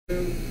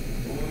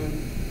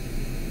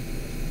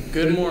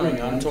Good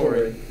morning, I'm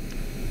Tori.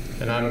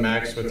 And I'm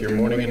Max with your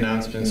morning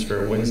announcements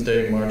for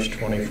Wednesday, March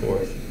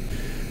 24th.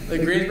 The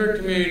Greensburg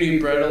Community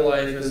Bread of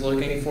Life is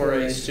looking for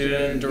a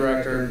student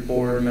director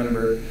board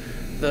member.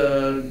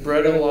 The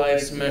Bread of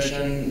Life's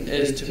mission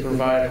is to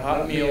provide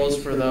hot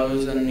meals for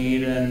those in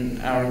need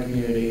in our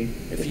community.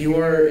 If you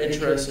are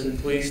interested,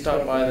 please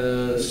stop by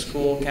the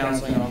school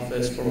counseling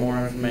office for more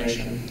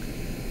information.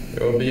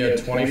 There will be a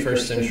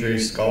 21st Century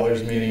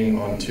Scholars Meeting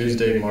on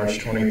Tuesday, March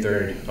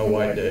 23rd, a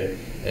white day,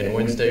 and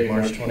Wednesday,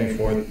 March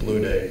 24th,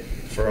 blue day,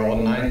 for all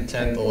 9th,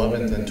 10th,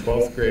 11th, and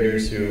 12th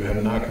graders who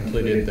have not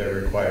completed their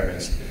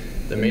requirements.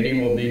 The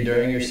meeting will be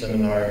during your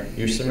seminar.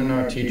 Your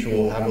seminar teacher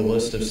will have a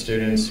list of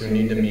students who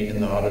need to meet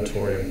in the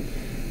auditorium.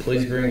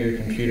 Please bring your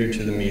computer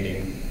to the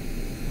meeting.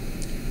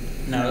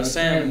 Now to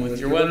Sam with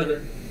your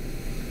weather.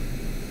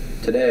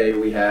 Today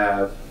we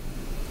have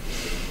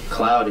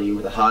cloudy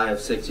with a high of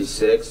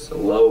 66, a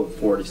low of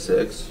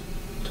 46.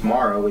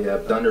 Tomorrow we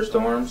have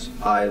thunderstorms,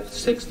 high of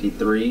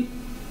 63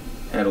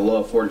 and a low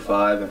of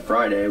 45. And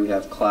Friday we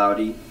have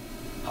cloudy,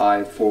 high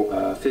of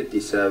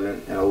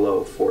 57 and a low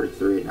of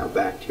 43. Now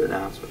back to your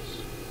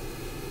announcements.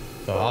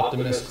 The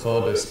Optimist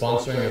Club is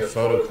sponsoring a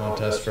photo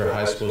contest for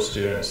high school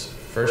students.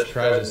 First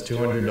prize is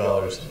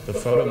 $200. The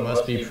photo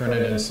must be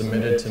printed and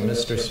submitted to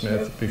Mr.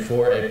 Smith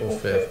before April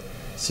 5th.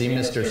 See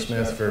Mr.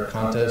 Smith for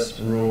contest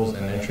rules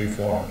and entry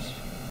forms.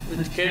 The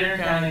Decatur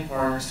County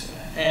Parks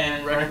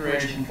and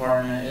Recreation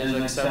Department is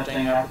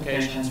accepting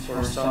applications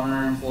for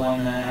summer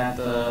employment at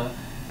the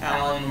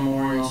Allen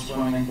Memorial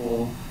Swimming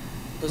Pool.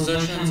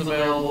 Positions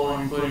available,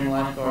 including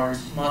lifeguards,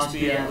 must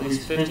be at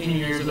least 15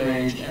 years of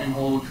age and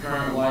hold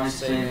current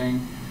life-saving,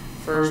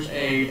 first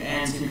aid,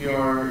 and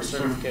CPR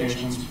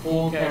certifications.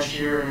 Pool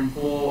cashier and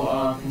pool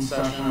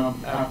concession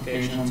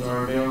applications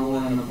are available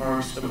in the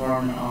Parks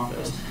Department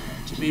office.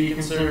 To be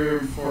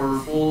considered for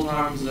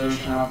full-time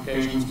position,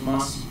 applications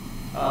must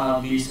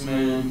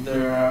submit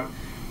their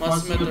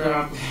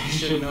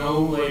application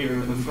no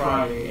later than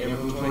Friday,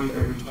 April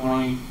 23rd,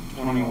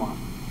 2021.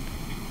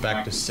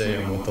 Back to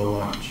Sam with the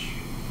lunch.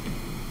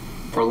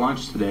 For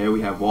lunch today we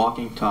have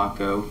walking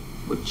taco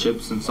with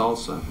chips and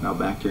salsa. Now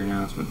back to your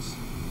announcements.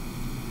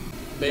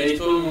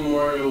 Batesville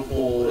Memorial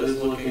Pool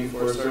is looking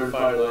for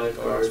certified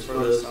lifeguards for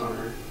this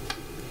summer.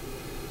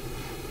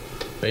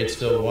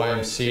 Batesville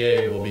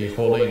YMCA will be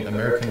holding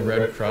American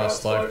Red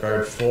Cross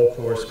lifeguard full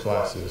course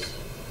classes.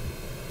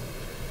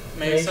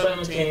 May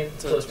 17th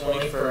to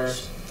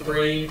 21st,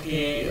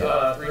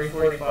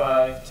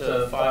 3:45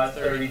 to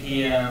 5:30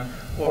 p.m.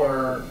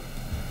 or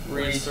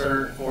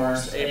research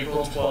course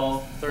April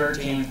 12th,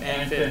 13th,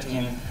 and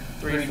 15th,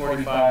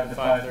 3:45 to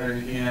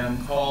 5:30 p.m.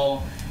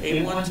 Call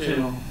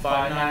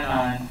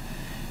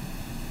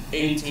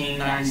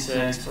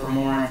 812-599-1896 for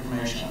more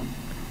information.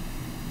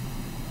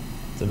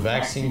 The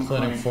vaccine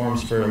clinic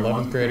forms for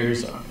 11th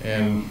graders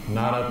and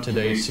not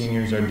up-to-date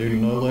seniors are due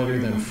no later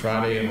than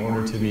Friday in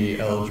order to be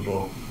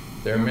eligible.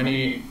 There are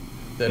many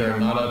that are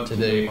not up to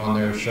date on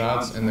their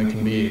shots and that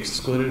can be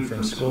excluded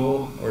from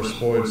school or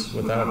sports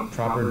without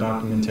proper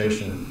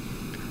documentation.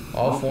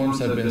 All forms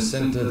have been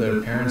sent to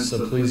their parents,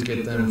 so please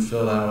get them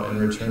filled out and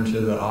returned to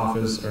the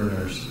office or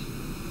nurse.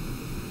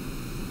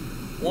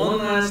 One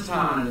last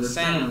time to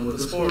Sam with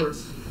the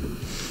sports.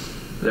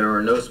 There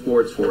are no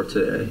sports for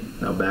today.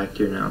 Now back to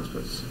your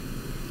announcements.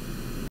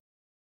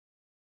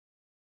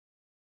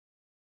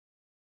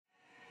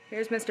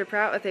 Here's Mr.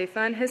 Pratt with a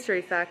fun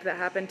history fact that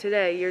happened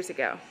today, years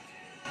ago.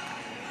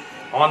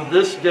 On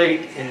this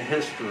date in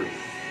history,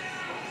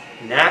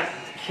 Nat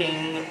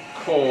King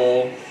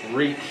Cole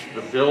reached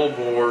the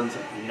Billboard's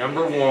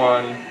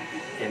 #1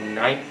 in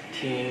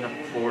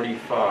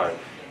 1945.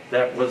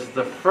 That was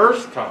the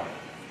first time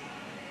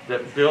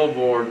that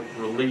Billboard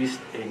released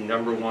a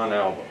 #1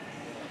 album.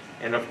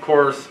 And of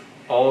course,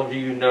 all of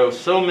you know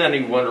so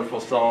many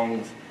wonderful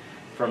songs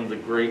from the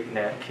great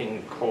Nat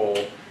King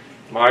Cole.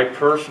 My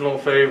personal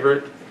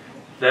favorite,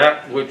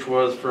 that which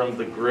was from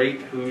the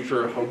great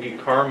Hoosier Hoagie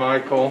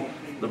Carmichael,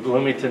 the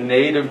Bloomington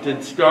native,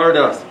 did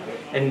Stardust.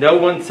 And no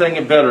one sang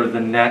it better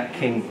than Nat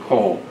King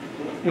Cole.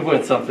 It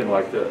went something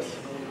like this.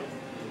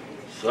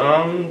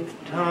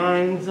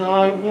 Sometimes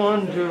I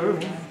wonder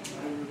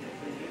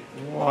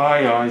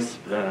why I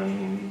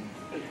spend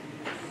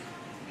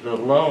the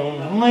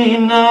lonely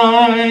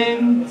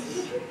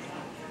nights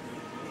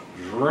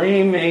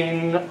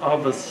dreaming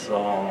of a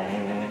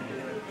song.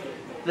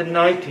 The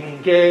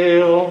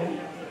nightingale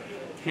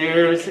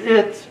hears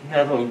its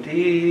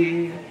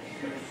melody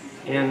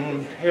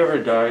in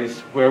paradise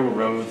where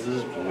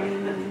roses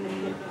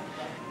bloom,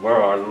 where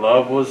our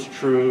love was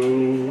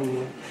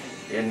true,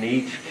 in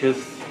each kiss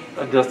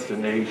a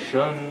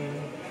destination.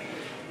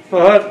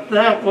 But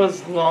that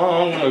was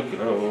long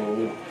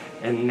ago,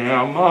 and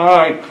now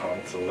my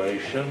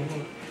consolation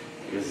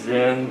is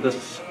in the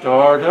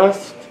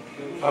stardust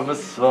of a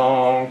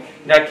song.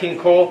 Nat King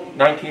Cole,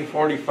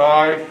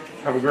 1945.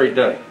 Have a great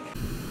day.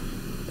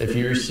 If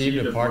you received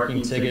a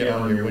parking ticket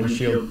on your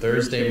windshield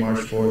Thursday,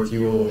 March 4th,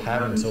 you will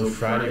have until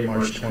Friday,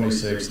 March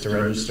 26th to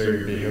register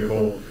your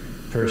vehicle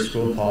per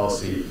school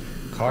policy.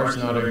 Cars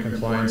not in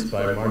compliance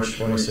by March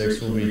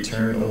 26 will be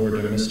turned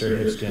over to Mr.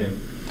 Hipskin.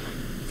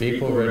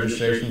 Vehicle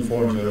registration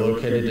forms are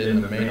located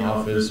in the main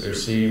office or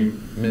see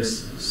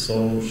Ms.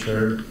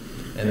 Solskjaer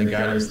in the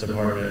guidance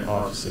department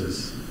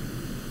offices.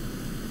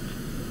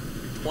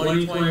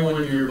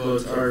 2021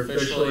 yearbooks are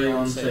officially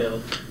on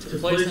sale. To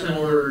place an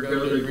order,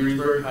 go to the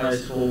Greensburg High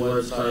School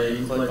website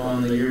and click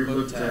on the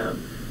yearbook tab.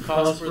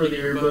 Cost for the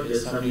yearbook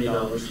is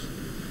 $70.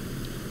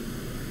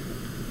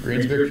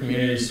 Greensburg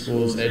Community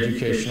Schools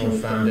Educational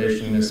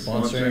Foundation is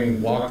sponsoring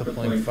Walk the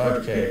Plank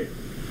 5K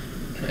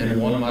and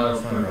 1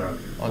 mile fun run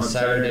on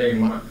Saturday,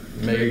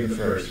 May the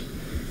 1st.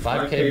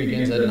 5K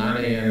begins at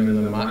 9 a.m.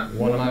 and the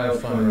 1 mile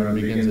fun run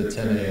begins at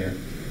 10 a.m.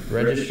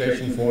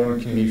 Registration form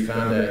can be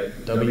found at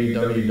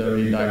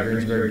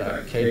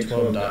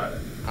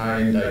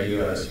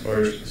www.greensburg.k12.in.us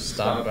or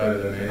stop by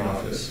the main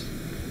office.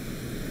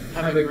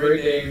 Have a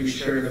great day and be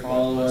sure to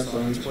follow us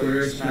on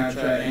Twitter,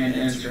 Snapchat, and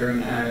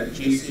Instagram at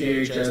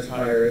GCHS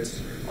Pirates.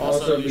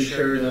 Also be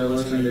sure to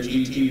listen to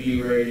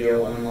GTV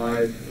Radio on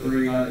live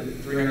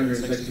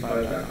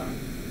 365.com.